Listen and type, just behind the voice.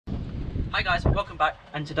Hi guys, welcome back,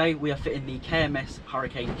 and today we are fitting the KMS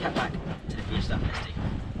Hurricane catback to the Fiesta ST.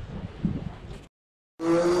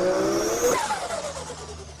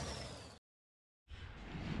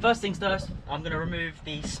 First things first, I'm going to remove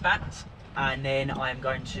the spats and then I am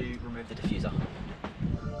going to remove the diffuser.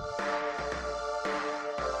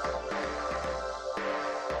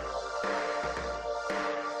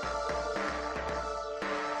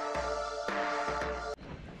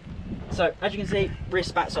 So as you can see, rear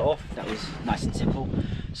spats are off. That was nice and simple.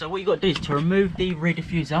 So what you've got to do is to remove the rear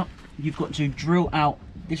diffuser, you've got to drill out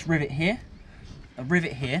this rivet here, a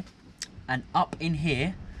rivet here, and up in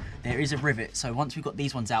here there is a rivet. So once we've got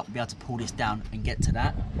these ones out, we'll be able to pull this down and get to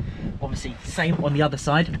that. Obviously same on the other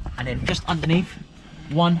side, and then just underneath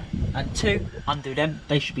 1 and 2, undo them.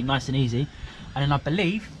 They should be nice and easy. And then I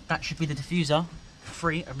believe that should be the diffuser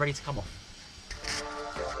free and ready to come off.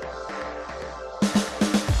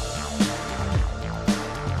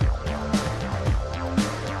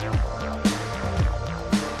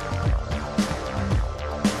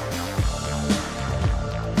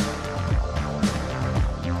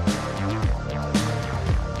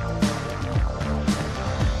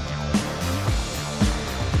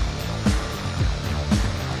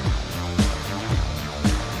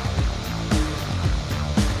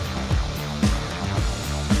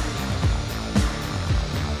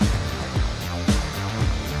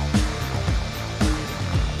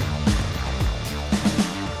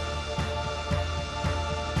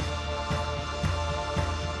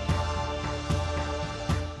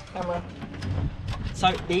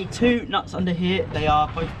 So the two nuts under here, they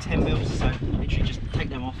are both 10 mils, so literally just take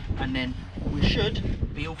them off and then we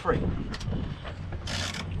should be all free.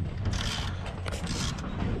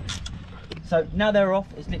 So now they're off,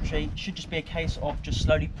 it's literally should just be a case of just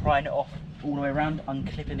slowly prying it off all the way around,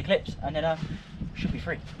 unclipping the clips, and then should be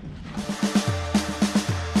free.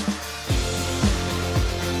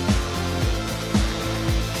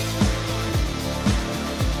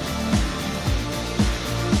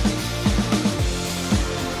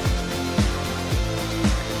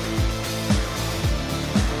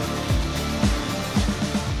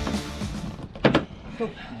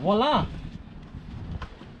 Voila!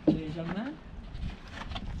 Cheers, young man.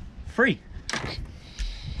 Free.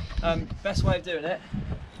 Best way of doing it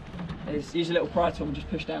is use a little pry tool and just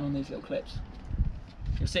push down on these little clips.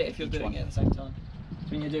 You'll see it if you're doing it at the same time. So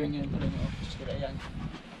when you're doing it and putting it off, just give it a yank.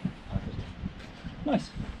 Nice.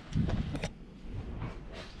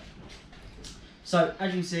 So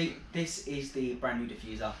as you can see, this is the brand new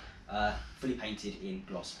diffuser, fully painted in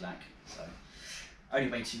gloss black. So only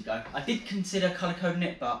way to go. I did consider colour coding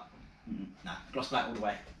it, but nah, gloss black all the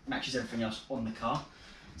way. Matches everything else on the car.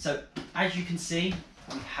 So as you can see,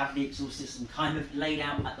 we have the exhaust system kind of laid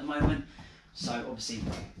out at the moment. So obviously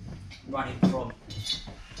running from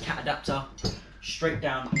cat adapter straight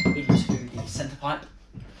down into the centre pipe.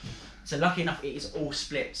 So lucky enough it is all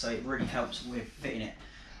split, so it really helps with fitting it.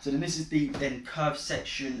 So then this is the curved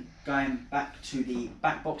section going back to the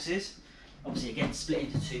back boxes. Obviously again split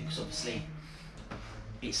into two because obviously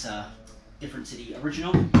it's different to the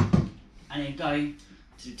original, and then go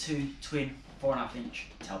to two twin 4.5 inch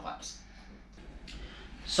tailpipes.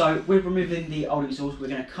 So with removing the old exhaust, we're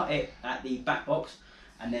going to cut it at the back box,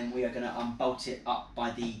 and then we are going to unbolt it up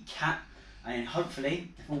by the cat, and then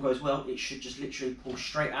hopefully, if all goes well, it should just literally pull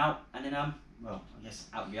straight out, and then well, I guess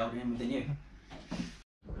out the old and in with the new.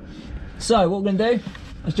 So what we're going to do,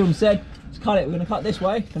 as Jordan said, is cut it. We're going to cut this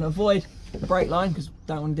way, going to avoid the brake line because we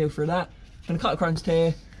don't want to deal through that. Going to cut across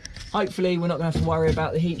here. Hopefully we're not going to have to worry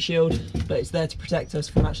about the heat shield, but it's there to protect us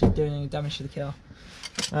from actually doing any damage to the car.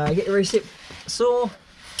 Get your recip saw. Oh,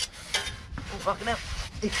 fucking hell.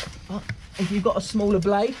 If you've got a smaller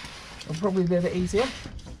blade, it'll probably be a bit easier.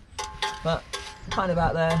 But kind of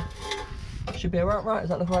out there should be alright, right? Does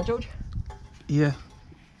that look alright, George? Yeah.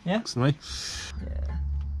 Yeah? Looks to me. Yeah.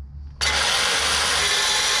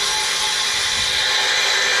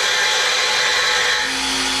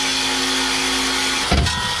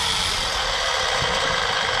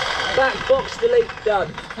 Back box delete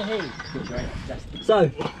done. So,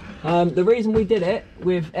 the reason we did it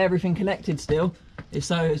with everything connected still is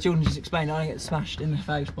so, as Jordan just explained, I don't get smashed in the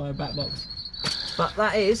face by a back box. But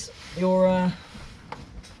that is your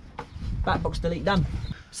back box delete done.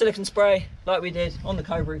 Silicone spray, like we did on the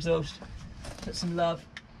Cobra exhaust. Put some love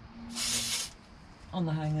on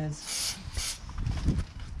the hangers.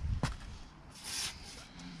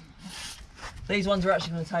 These ones are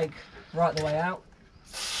actually going to take right the way out,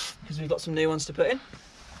 because we've got some new ones to put in.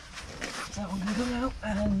 So that one's going to go out,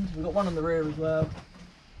 and we've got one on the rear as well.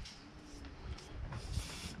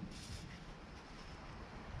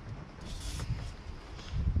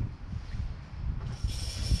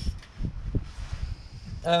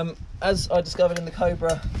 as I discovered in the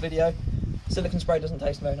Cobra video, silicone spray doesn't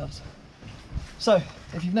taste very nice. So,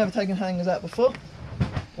 if you've never taken hangers out before,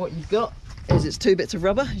 what you've got is it's 2 bits of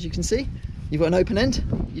rubber, as you can see. You've got an open end.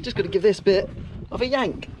 You just got to give this bit of a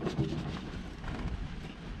yank.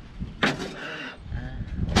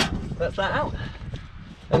 That's that out.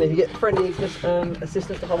 And then you get friendly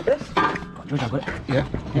assistant to hold this. George, I've got it. Yeah.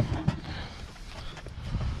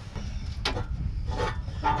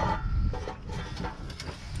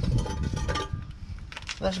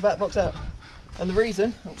 That's your back box out. And the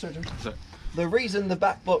reason, oh sorry George. The reason the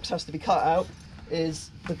back box has to be cut out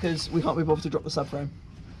is because we can't be bothered to drop the subframe.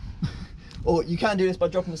 Or you can do this by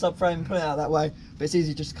dropping the subframe and putting it out that way, but it's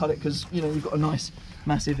easy just to cut it because, you know, you've got a nice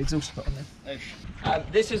massive exhaust put on there.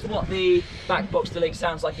 This is what the back box delete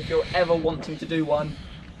sounds like if you're ever wanting to do one.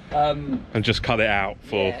 And just cut it out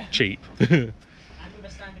for cheap. And with a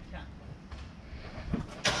standard cap.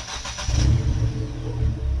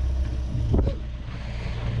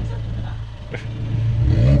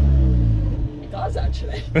 It does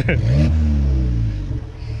actually.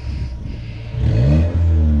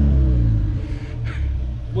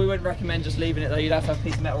 We wouldn't recommend just leaving it though, you'd have to have a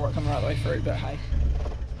piece of metal coming right the way through, but hey.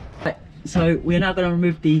 Right, so we are now going to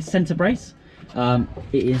remove the centre brace. It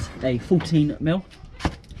is a 14mm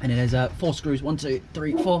and it has 4 screws, 1, 2,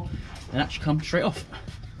 3, 4, and that should come straight off.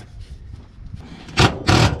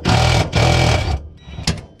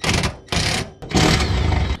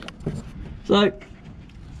 So,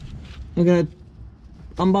 we're going to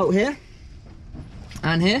unbolt here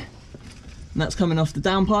and here, and that's coming off the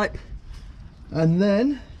downpipe. And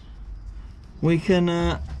then we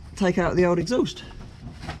can take out the old exhaust.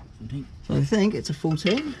 14. So I think it's a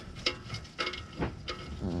 14.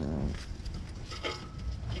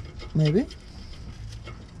 Maybe.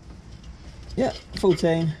 Yeah,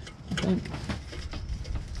 14, I think.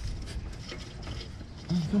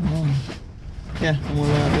 Oh, come on. Yeah, and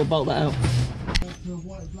we'll bolt that out.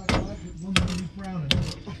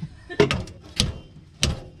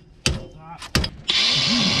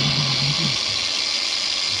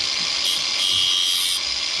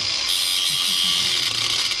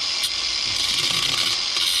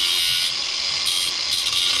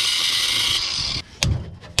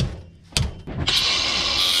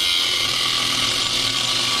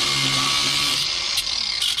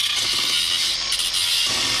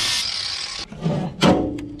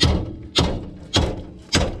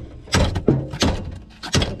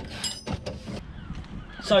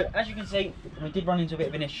 So as you can see, we did run into a bit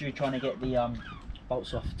of an issue trying to get the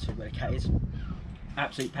bolts off to where the cat is.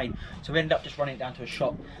 Absolute pain. So we ended up just running it down to a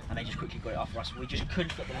shop and they just quickly got it off for us. We just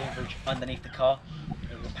couldn't get the leverage underneath the car.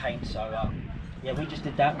 It was a pain, so yeah, we just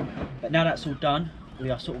did that. But now that's all done, we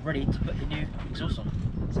are sort of ready to put the new exhaust on.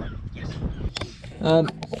 So yes.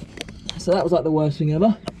 So that was like the worst thing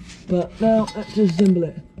ever. But now let's just assemble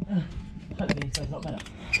it. Hopefully it sounds a lot better.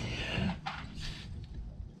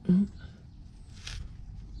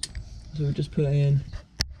 So we're just putting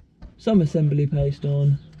some assembly paste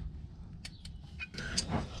on.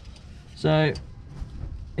 So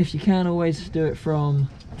if you can, always do it from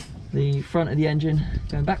the front of the engine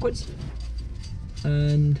going backwards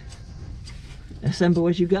and assemble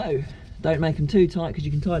as you go. Don't make them too tight because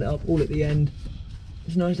you can tie it up all at the end.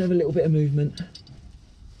 It's nice to have a little bit of movement.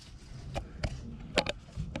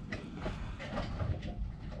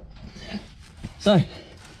 So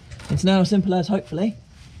it's now as simple as, hopefully,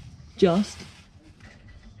 just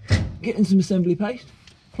getting some assembly paste,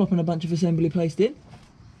 plopping a bunch of assembly paste in,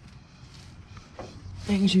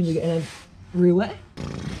 making sure you're getting it real wet.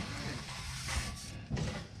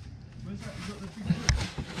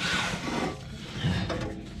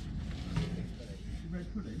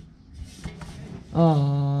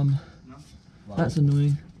 That's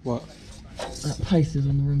annoying. What? That paste is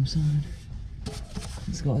on the wrong side.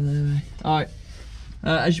 It's got it there. Alright,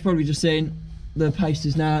 as you've probably just seen, the paste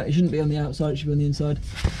is now, it shouldn't be on the outside, it should be on the inside.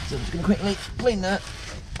 So I'm just going to quickly clean that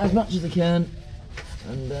as much as I can,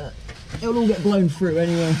 and it'll all get blown through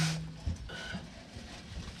anyway.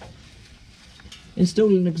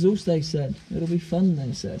 Install an exhaust, they said. It'll be fun,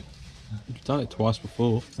 they said. You've done it twice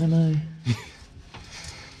before. I know.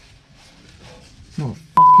 Not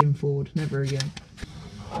fucking forward, never again.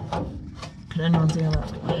 Can anyone see how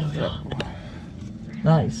that's going?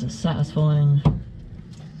 That is a satisfying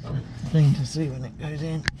thing to see when it goes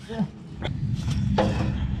in.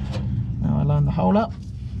 Now I line the hole up.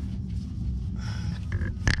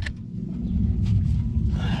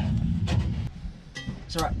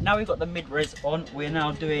 So right, now we've got the mid-res on, we're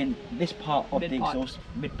now doing this part of the exhaust,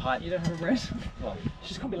 mid-pipe. You don't have a res? Well, It's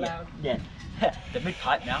just gonna be loud. Yeah, the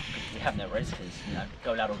mid-pipe now, because we have no res, because, you know,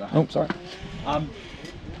 go loud or go Oh, home. sorry.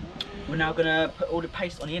 we're now gonna put all the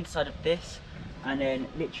paste on the inside of this, and then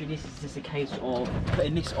literally this is just a case of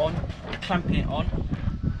putting this on, clamping it on,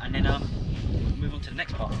 and then move on to the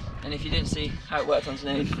next part. And if you didn't see how it worked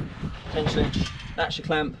underneath, essentially that's your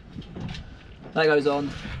clamp, that goes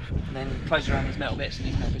on, and then close around these metal bits, and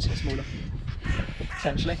these metal bits get smaller,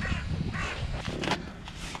 essentially.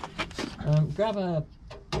 Grab a,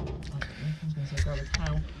 grab a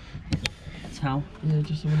towel. Towel? Yeah,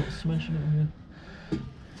 just so we're not smashing it in here.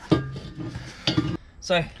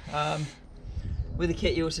 So, with the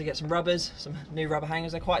kit you also get some rubbers, some new rubber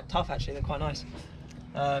hangers. They're quite tough actually, they're quite nice.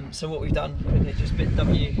 So what we've done with it, just a bit of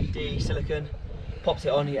WD silicone, popped it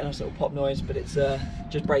on, you get a nice little pop noise, but it's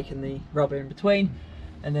just breaking the rubber in between,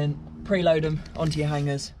 and then preload them onto your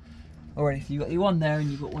hangers already. So you've got your one there and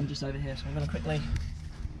you've got one just over here, so I'm going to quickly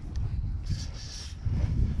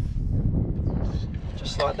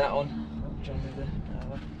just slide that on.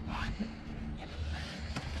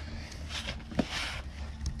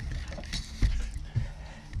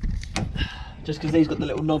 Just because these got the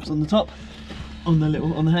little knobs on the top, on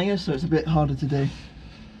the hanger, so it's a bit harder to do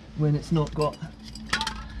when it's not got,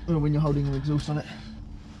 or when you're holding your exhaust on it.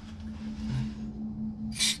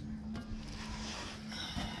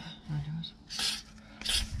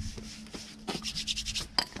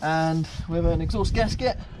 And we have an exhaust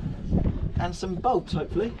gasket and some bolts,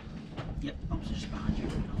 hopefully. Yep, bolts are just behind you.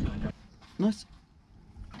 Nice.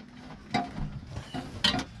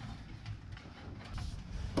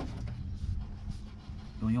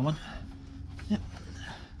 You want your one? Yep.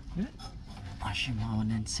 Good. I assume my one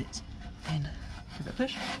then sits in. Give it a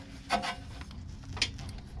push.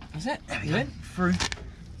 That's it. There we You're go. in. Through.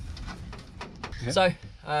 Okay. So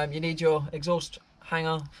you need your exhaust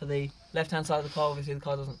hanger for the left-hand side of the car. Obviously, the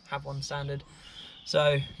car doesn't have one standard,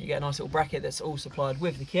 so you get a nice little bracket that's all supplied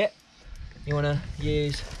with the kit. You want to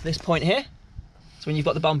use this point here. So when you've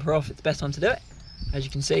got the bumper off, it's the best time to do it. As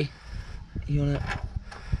you can see, you want to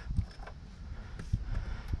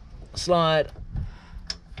slide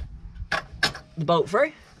the bolt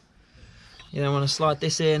through. You then want to slide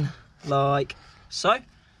this in like so.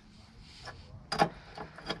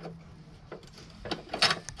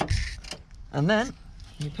 And then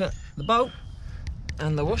you put the bolt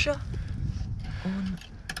and the washer on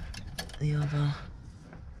the other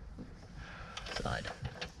side.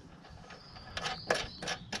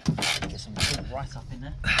 Get some salt right up in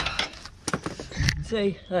there. You can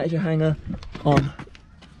see that is your hanger on,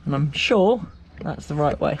 and I'm sure that's the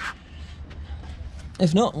right way.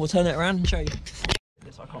 If not, we'll turn it around and show you.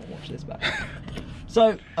 I can't watch this back.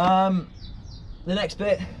 So the next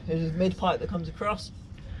bit is a mid pipe that comes across,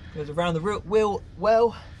 goes around the wheel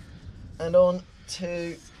well, and on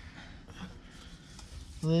to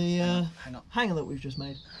the hanger that we've just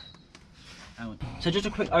made. So just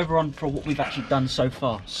a quick overrun for what we've actually done so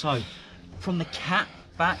far. So from the cap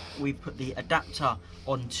back, we've put the adapter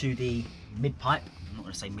onto the mid pipe. I'm not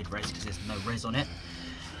going to say mid res because there's no res on it.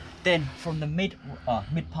 Then from the mid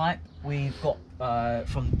pipe, we've got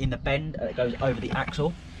from in the bend that goes over the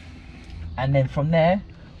axle, and then from there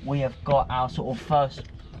we have got our sort of first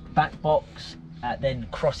back box that then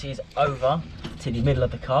crosses over to the middle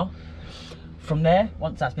of the car. From there,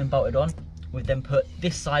 once that's been bolted on, we've then put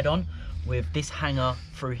this side on with this hanger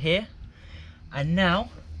through here, and now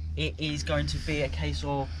it is going to be a case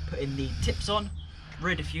of putting the tips on,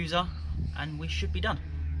 rear diffuser, and we should be done.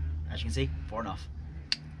 As you can see, 4.5.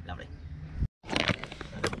 Lovely.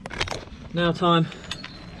 Now time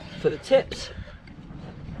for the tips.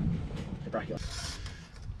 The bracket on.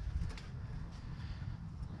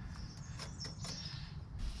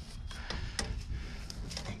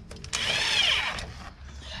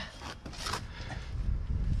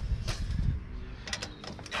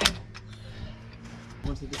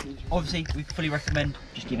 Obviously, we fully recommend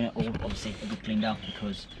just giving it all, obviously, a good clean down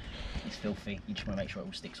because it's filthy. You just want to make sure it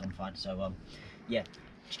all sticks on fine. So, yeah,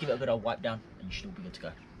 just give it a good old wipe down and you should all be good to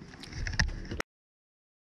go.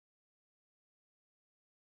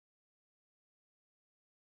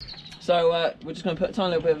 So we're just going to put a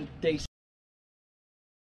tiny little bit of DC.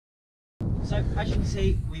 So as you can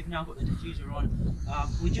see, we've now got the diffuser on.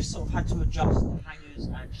 We just sort of had to adjust the hangers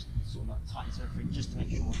and just sort of like tighten everything just to make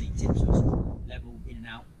sure the tips were sort of level in and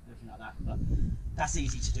out, everything like that. But that's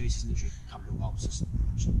easy to do. It's just literally a couple of bolts, just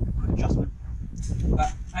a quick adjustment.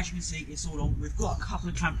 But as you can see, it's all on. We've got a couple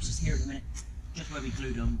of clamps just here at the minute, just where we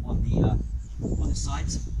glued them on the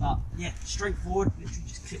sides. But yeah, straightforward. Literally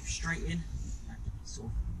just clip straight in. And sort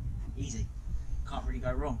of easy. Can't really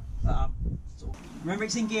go wrong. But sort of, remember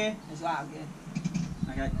it's in gear. It's out of gear.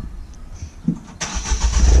 Okay.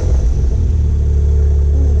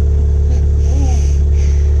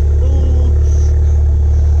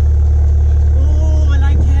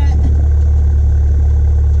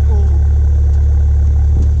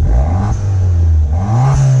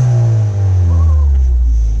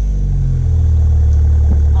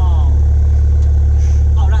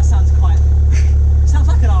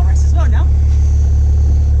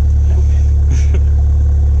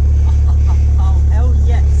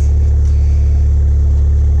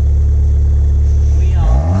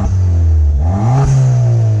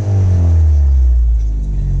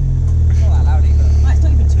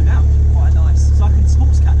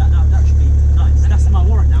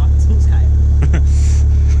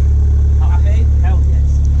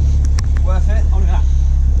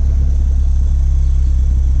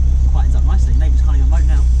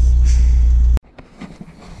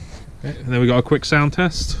 and then we got a quick sound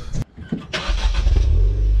test.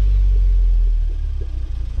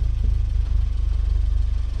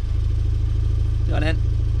 Go on in.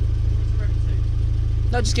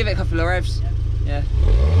 No, just give it a couple of revs. Yeah.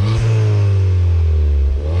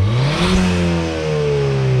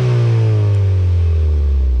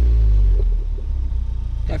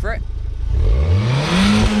 Go for it.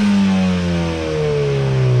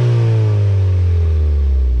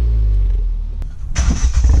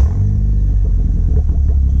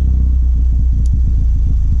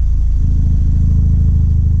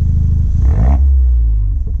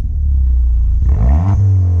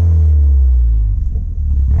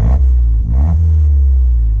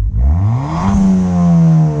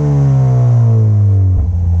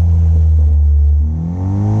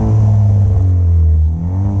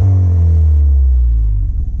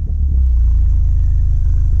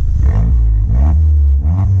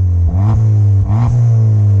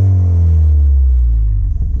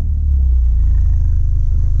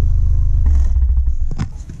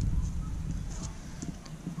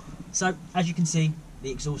 So, as you can see, the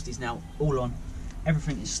exhaust is now all on.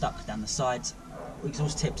 Everything is stuck down the sides.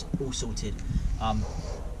 Exhaust tips all sorted. I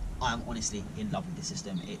am honestly in love with the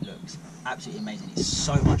system. It looks absolutely amazing. It's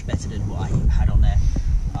so much better than what I had on there.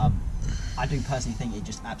 I do personally think it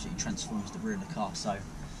just absolutely transforms the rear of the car. So,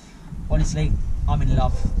 honestly, I'm in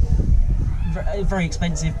love. Very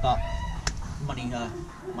expensive, but money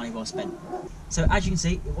well spent. So, as you can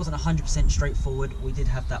see, it wasn't 100% straightforward. We did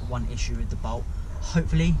have that one issue with the bolt.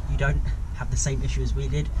 Hopefully you don't have the same issue as we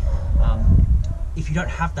did. If you don't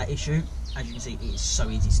have that issue, as you can see, it is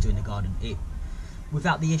so easy to do in the garden.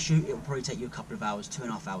 Without the issue, it will probably take you a couple of hours,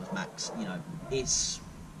 2.5 hours max. You know, it's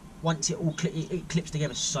once it all it clips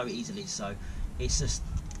together so easily. So it's just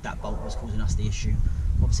that bolt was causing us the issue.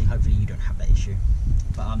 Obviously, hopefully you don't have that issue.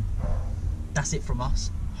 But that's it from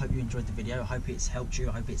us. Hope you enjoyed the video. I hope it's helped you.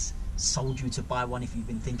 I hope it's sold you to buy one if you've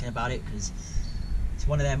been thinking about it, because it's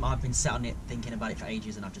one of them, I've been sat on it thinking about it for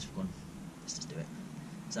ages and I've just gone, let's just do it.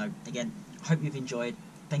 So again, hope you've enjoyed.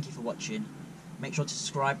 Thank you for watching. Make sure to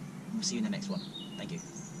subscribe and we'll see you in the next one. Thank you.